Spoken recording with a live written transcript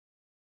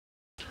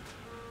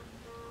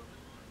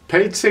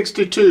Page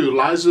 62,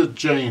 Liza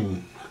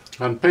Jane.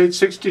 On page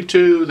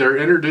 62, they're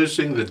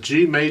introducing the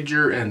G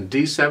major and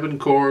D7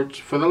 chords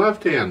for the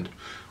left hand.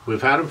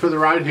 We've had them for the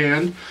right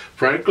hand.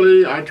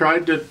 Frankly, I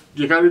tried to,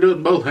 you got to do it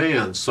in both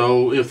hands.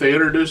 So if they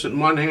introduce it in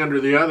one hand or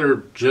the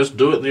other, just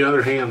do it in the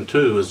other hand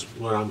too, is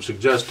what I'm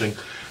suggesting.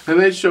 And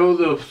they show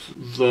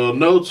the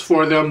notes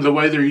for them the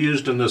way they're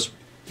used in this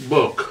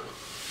book.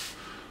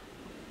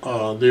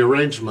 The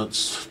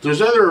arrangements.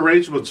 There's other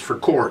arrangements for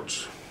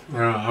chords.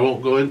 I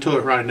won't go into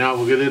it right now,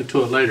 we'll get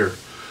into it later.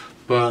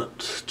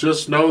 But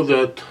just know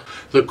that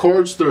the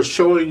chords they're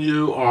showing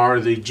you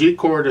are the G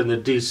chord and the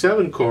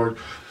D7 chord.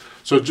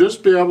 So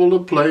just be able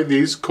to play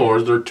these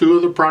chords. They're two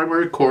of the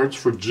primary chords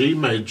for G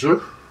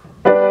major.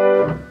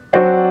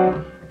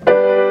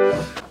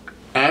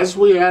 As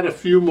we add a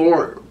few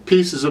more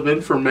pieces of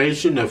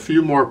information, a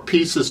few more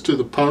pieces to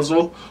the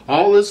puzzle,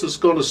 all this is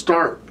going to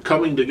start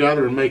coming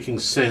together and making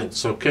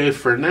sense. Okay,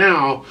 for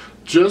now,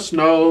 just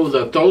know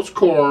that those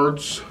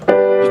chords,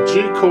 the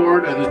G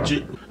chord and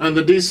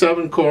the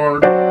D7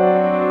 chord,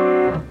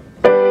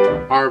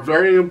 are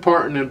very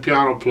important in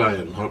piano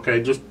playing.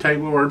 Okay, just take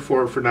my word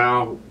for it for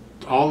now.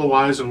 All the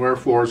whys and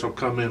wherefores will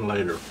come in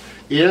later.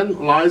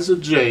 In Liza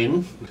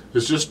Jane,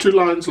 it's just two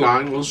lines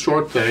lying, a little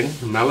short thing.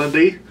 The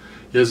melody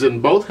is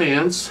in both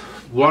hands,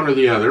 one or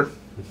the other.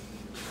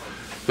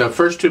 The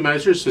first two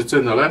measures, it's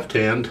in the left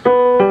hand.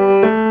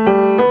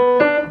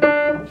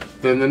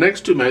 Then the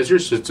next two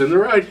measures, it's in the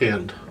right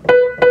hand.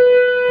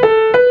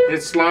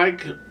 It's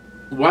like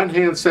one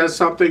hand says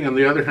something and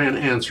the other hand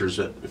answers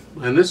it.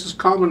 And this is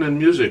common in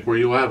music where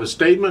you'll have a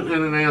statement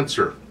and an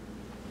answer.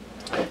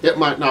 It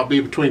might not be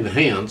between the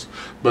hands,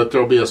 but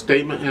there'll be a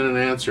statement and an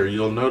answer.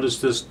 You'll notice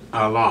this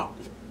a lot.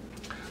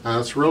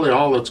 That's really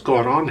all that's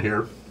going on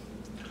here.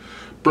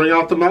 Bring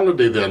out the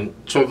melody then.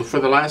 So for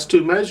the last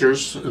two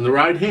measures in the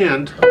right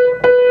hand,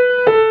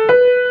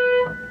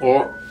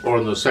 or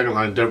in the second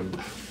line,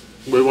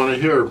 we want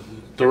to hear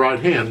the right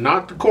hand,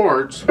 not the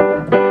chords.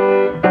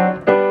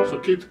 So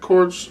keep the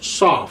chords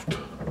soft.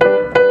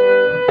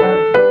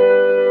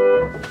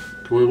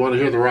 We want to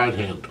hear the right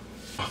hand.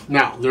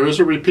 Now, there is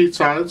a repeat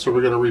silence, so we're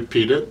going to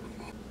repeat it.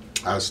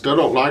 I still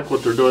don't like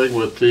what they're doing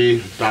with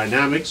the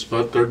dynamics,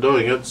 but they're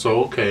doing it,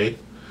 so okay.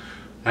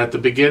 At the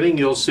beginning,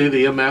 you'll see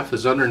the MF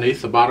is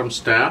underneath the bottom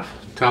staff,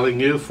 telling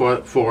you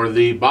for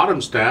the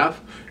bottom staff,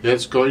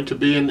 it's going to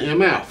be an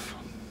MF.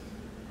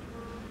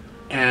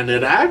 And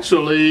it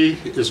actually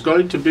is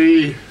going to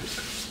be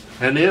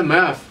an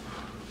MF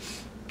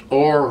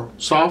or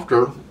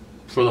softer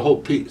for the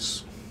whole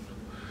piece.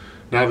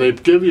 Now they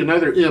give you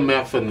another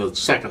MF in the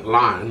second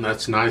line,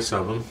 that's nice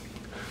of them.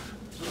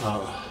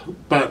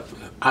 But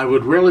I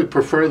would really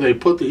prefer they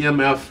put the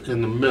MF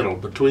in the middle,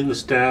 between the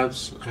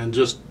staves, and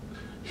just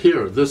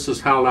here, this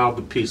is how loud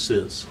the piece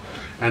is.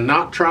 And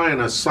not try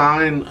and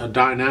assign a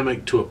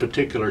dynamic to a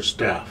particular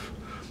staff.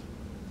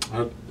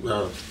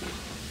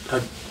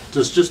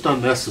 It's just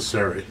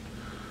unnecessary.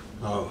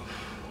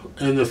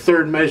 In the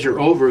third measure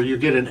over, you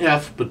get an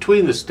F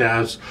between the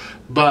staves,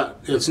 but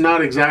it's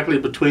not exactly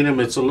between them,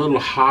 it's a little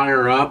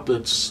higher up.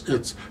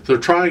 They're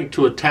trying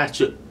to attach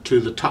it to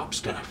the top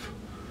staff.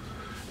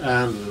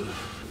 And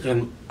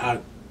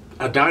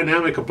a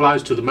dynamic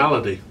applies to the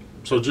melody.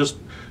 So just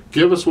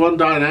give us one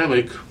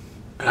dynamic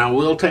and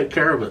we'll take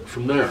care of it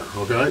from there,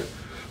 okay?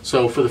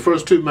 So for the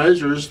first two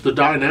measures, the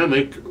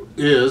dynamic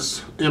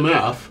is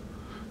MF,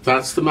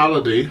 that's the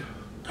melody,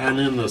 and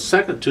in the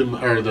second two,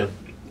 or the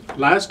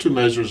last two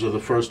measures of the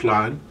first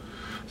line,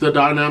 the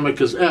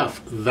dynamic is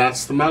F,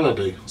 that's the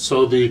melody.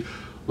 So the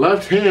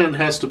left hand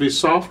has to be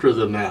softer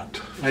than that,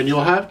 and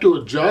you'll have to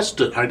adjust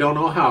it. I don't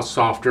know how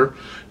softer.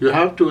 You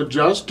have to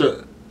adjust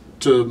it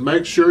to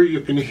make sure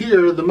you can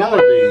hear the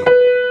melody.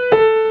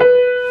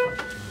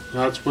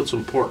 That's what's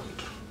important.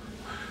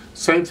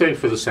 Same thing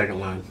for the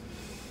second line.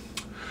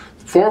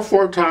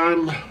 4/4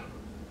 time,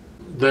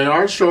 they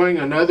are showing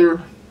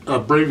another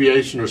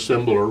abbreviation or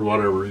symbol or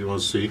whatever you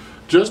want to see.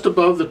 Just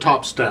above the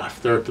top staff,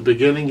 there at the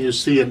beginning you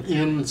see an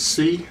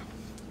NC.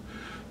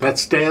 That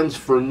stands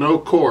for no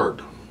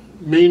chord.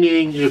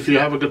 Meaning if you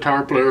have a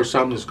guitar player or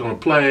something that's going to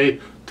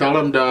play, tell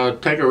them to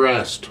take a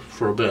rest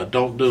for a bit.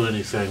 Don't do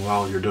anything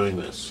while you're doing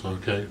this,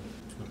 okay?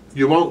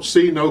 You won't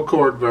see no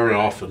chord very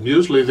often.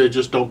 Usually they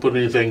just don't put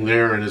anything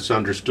there and it's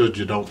understood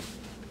you don't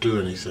do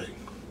anything.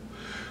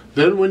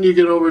 Then when you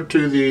get over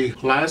to the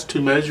last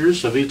two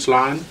measures of each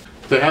line,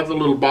 they have the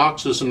little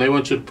boxes and they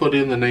want you to put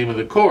in the name of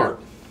the chord.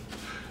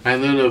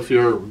 And then if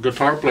you're a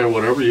guitar player or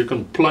whatever, you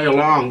can play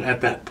along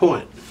at that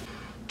point.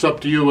 It's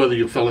up to you whether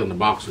you fill in the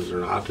boxes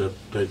or not.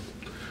 They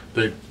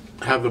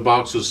have the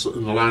boxes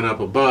in the line up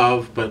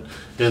above, but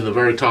in the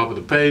very top of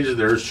the page,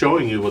 they're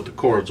showing you what the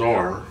chords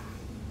are.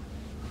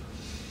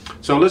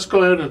 So let's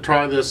go ahead and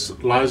try this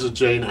Liza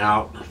Jane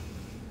out.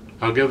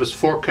 I'll give us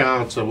 4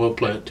 counts and we'll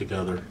play it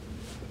together.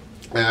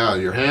 Now,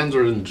 your hands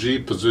are in G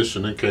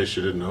position in case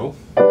you didn't know.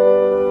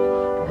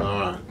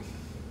 Alright.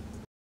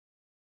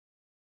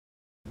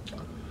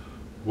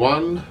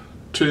 1,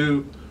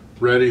 2,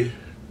 ready,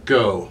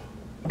 go.